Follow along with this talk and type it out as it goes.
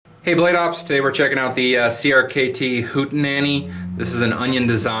Hey BladeOps, today we're checking out the CRKT Hootenanny. This is an onion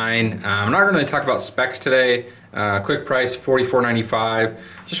design. I'm not going to talk about specs today. Quick price, $44.95.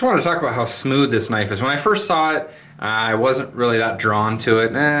 Just wanted to talk about how smooth this knife is. When I first saw it, I wasn't really that drawn to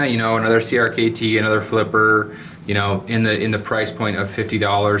it. You know, another CRKT, another flipper, you know, in the price point of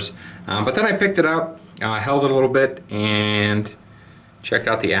 $50. But then I picked it up, held it a little bit, and checked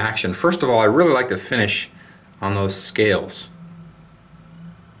out the action. First of all, I really like the finish on those scales.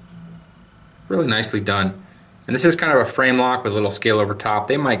 Really nicely done. And this is kind of a frame lock with a little scale over top.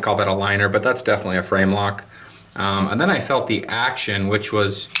 They might call that a liner, but that's definitely a frame lock. And then I felt the action, which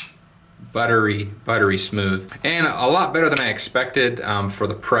was buttery smooth. And a lot better than I expected for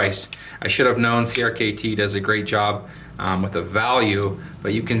the price. I should have known CRKT does a great job with the value,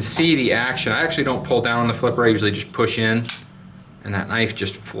 but you can see the action. I actually don't pull down on the flipper, I usually just push in, and that knife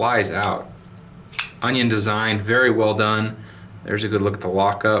just flies out. Onion design, very well done. There's a good look at the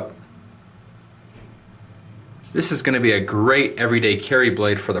lockup. This is going to be a great everyday carry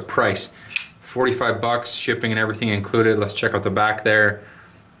blade for the price. 45 bucks, shipping and everything included. Let's check out the back there.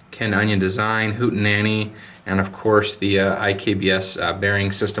 Ken Onion design, Hootenanny, and of course the IKBS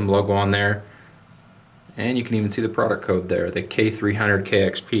bearing system logo on there. And you can even see the product code there, the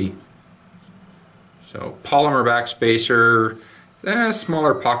K300KXP. So polymer back spacer,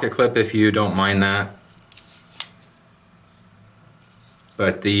 smaller pocket clip if you don't mind that.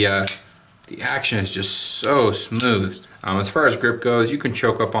 But the action is just so smooth. As far as grip goes, you can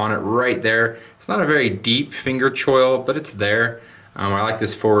choke up on it right there. It's not a very deep finger choil, but it's there. I like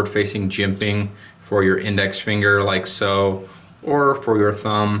this forward-facing jimping for your index finger like so, or for your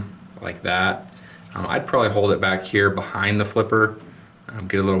thumb like that. I'd probably hold it back here behind the flipper,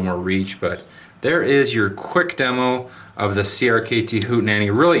 get a little more reach, but there is your quick demo of the CRKT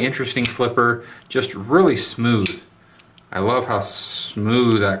Hootenanny. Really interesting flipper, just really smooth. I love how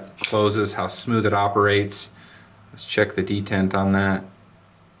smooth that closes, how smooth it operates. Let's check the detent on that.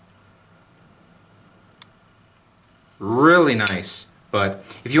 Really nice. But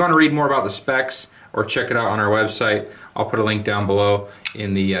if you want to read more about the specs or check it out on our website, I'll put a link down below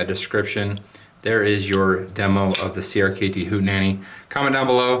in the description. There is your demo of the CRKT Hootenanny. Comment down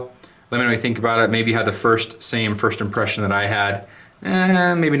below. Let me know what you think about it. Maybe you had the same first impression that I had.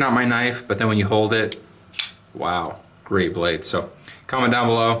 Maybe not my knife, but then when you hold it, wow. Great blade. So comment down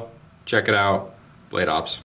below, check it out, BladeOps.